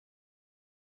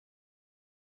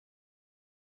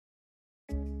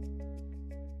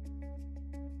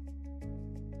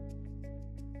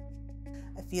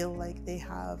feel like they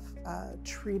have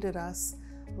treated us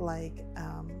like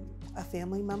a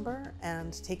family member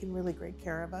and taken really great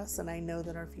care of us, and I know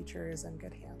that our future is in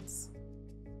good hands.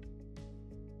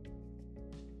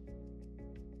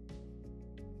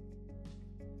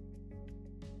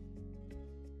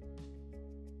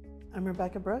 I'm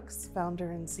Rebecca Brooks,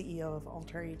 founder and CEO of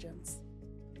Alter Agents.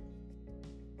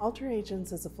 Alter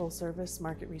Agents is a full-service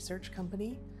market research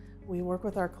company. We work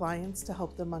with our clients to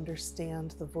help them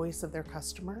understand the voice of their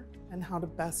customer and how to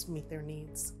best meet their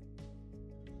needs.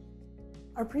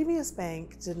 Our previous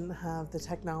bank didn't have the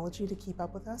technology to keep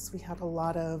up with us. We had a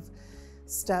lot of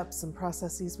steps and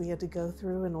processes we had to go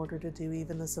through in order to do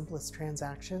even the simplest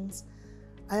transactions.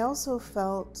 I also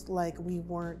felt like we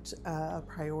weren't a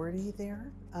priority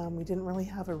there. We didn't really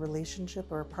have a relationship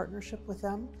or a partnership with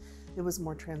them. It was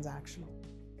more transactional.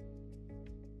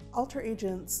 Alter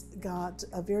Agents got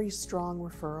a very strong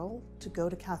referral to go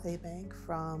to Cathay Bank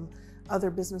from other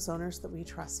business owners that we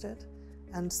trusted.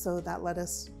 And so that led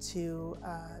us to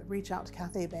reach out to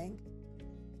Cathay Bank.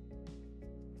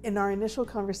 In our initial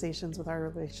conversations with our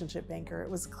relationship banker, it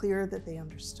was clear that they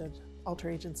understood Alter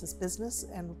Agents' business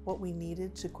and what we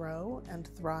needed to grow and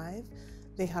thrive.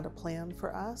 They had a plan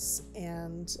for us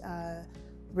and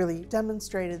really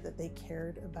demonstrated that they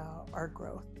cared about our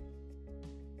growth.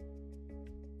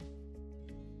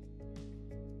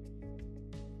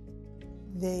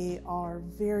 They are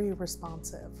very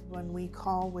responsive. When we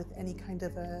call with any kind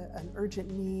of an urgent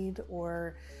need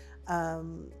or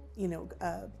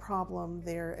a problem,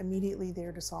 they're immediately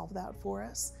there to solve that for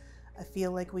us. I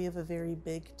feel like we have a very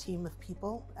big team of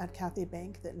people at Cathay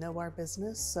Bank that know our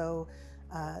business, so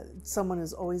someone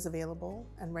is always available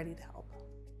and ready to help.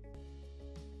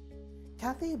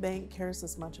 Cathay Bank cares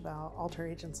as much about Alter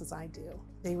Agents as I do.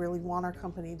 They really want our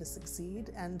company to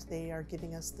succeed, and they are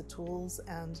giving us the tools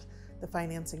and the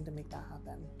financing to make that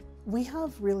happen. We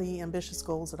have really ambitious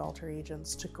goals at Alter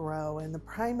Agents to grow, and the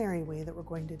primary way that we're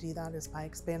going to do that is by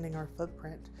expanding our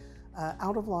footprint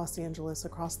out of Los Angeles,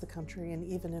 across the country, and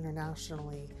even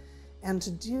internationally. And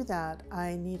to do that,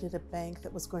 I needed a bank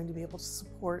that was going to be able to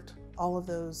support all of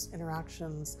those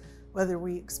interactions, whether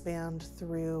we expand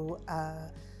through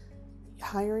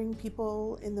hiring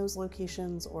people in those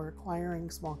locations or acquiring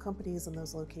small companies in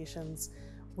those locations.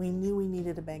 We knew we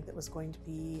needed a bank that was going to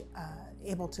be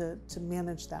able to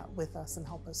manage that with us and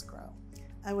help us grow.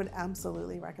 I would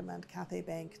absolutely recommend Cathay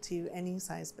Bank to any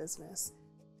size business.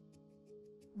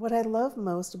 What I love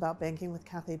most about banking with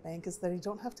Cathay Bank is that I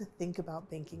don't have to think about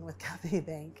banking with Cathay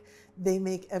Bank. They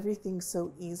make everything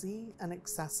so easy and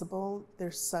accessible.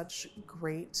 There's such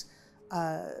great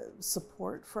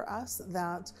support for us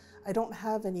that I don't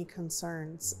have any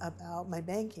concerns about my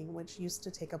banking, which used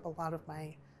to take up a lot of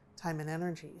my time and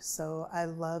energy. So I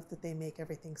love that they make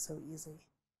everything so easy.